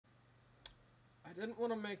I didn't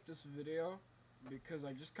want to make this video because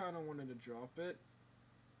I just kind of wanted to drop it,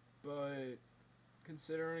 but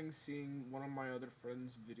considering seeing one of my other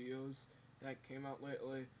friends' videos that came out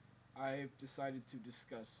lately, I've decided to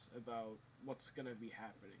discuss about what's gonna be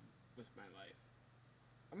happening with my life.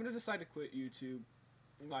 I'm gonna decide to quit YouTube,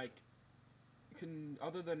 like,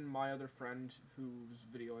 other than my other friend whose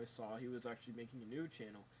video I saw, he was actually making a new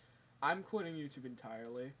channel. I'm quitting YouTube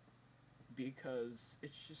entirely because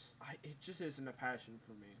it just isn't a passion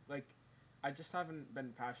for me. Like, I just haven't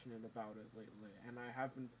been passionate about it lately, and I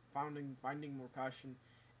have been finding more passion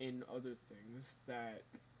in other things that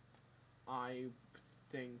I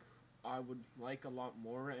think I would like a lot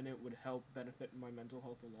more, and it would help benefit my mental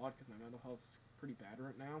health a lot because my mental health is pretty bad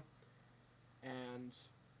right now, and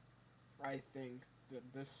I think that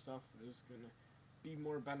this stuff is gonna be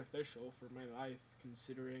more beneficial for my life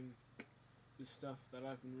considering the stuff that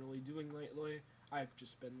I've been really doing lately. I've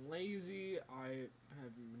just been lazy. I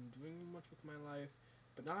haven't been doing much with my life.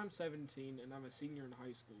 But now I'm 17 and I'm a senior in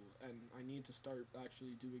high school, and I need to start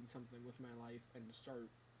actually doing something with my life and start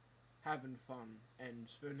having fun and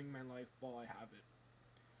spending my life while I have it.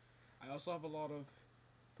 I also have a lot of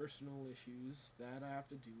personal issues that I have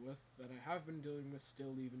to deal with, that I have been dealing with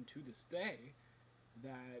still even to this day,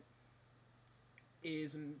 that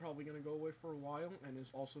isn't probably going to go away for a while and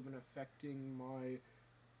has also been affecting my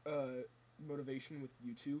motivation with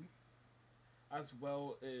YouTube, as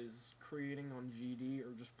well as creating on GD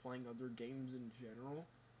or just playing other games in general.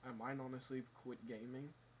 I might honestly quit gaming.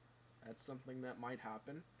 That's something that might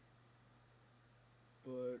happen.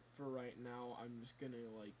 But for right now, I'm just gonna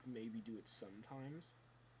like maybe do it sometimes.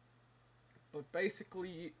 But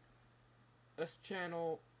basically, this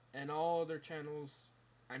channel and all other channels,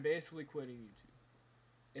 I'm basically quitting YouTube.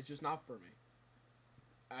 It's just not for me.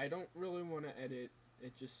 I don't really want to edit.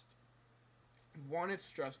 It just, one, it's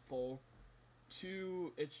stressful.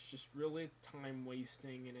 Two, it's just really time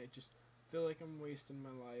wasting, and it just feel like I'm wasting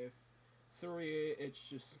my life. Three, it's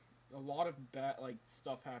just a lot of bad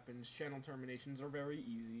stuff happens. Channel terminations are very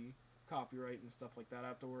easy. Copyright and stuff like that. I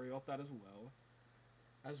have to worry about that as well.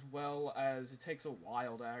 As well as it takes a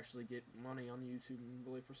while to actually get money on YouTube and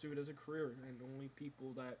really pursue it as a career, and only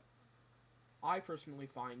people that I personally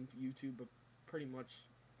find YouTube a pretty much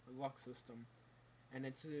a luck system, and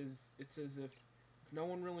it's as if no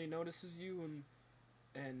one really notices you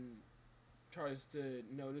and tries to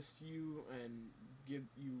notice you and give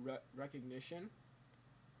you recognition,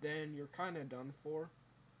 then you're kind of done for,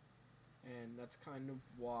 and that's kind of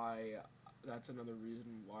why that's another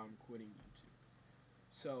reason why I'm quitting YouTube.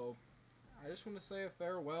 So I just want to say a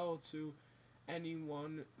farewell to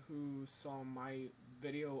anyone who saw my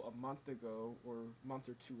video a month ago or a month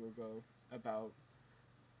or two ago about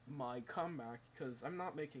my comeback, because I'm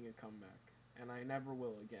not making a comeback, and I never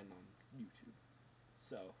will again on YouTube.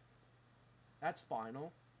 So that's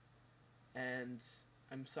final, and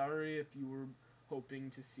I'm sorry if you were hoping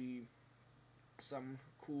to see some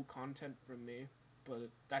cool content from me, but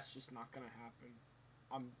that's just not gonna happen.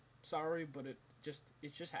 I'm sorry, but it just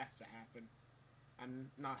has to happen. I'm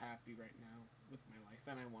not happy right now with my life,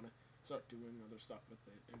 and I want to start doing other stuff with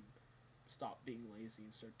it and stop being lazy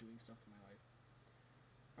and start doing stuff to my life.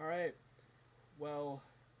 Alright, well,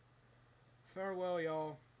 farewell,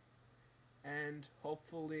 y'all, and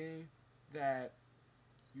hopefully that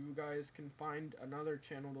you guys can find another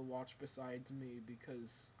channel to watch besides me,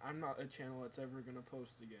 because I'm not a channel that's ever gonna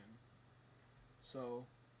post again. So,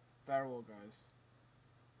 farewell, guys.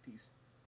 Peace.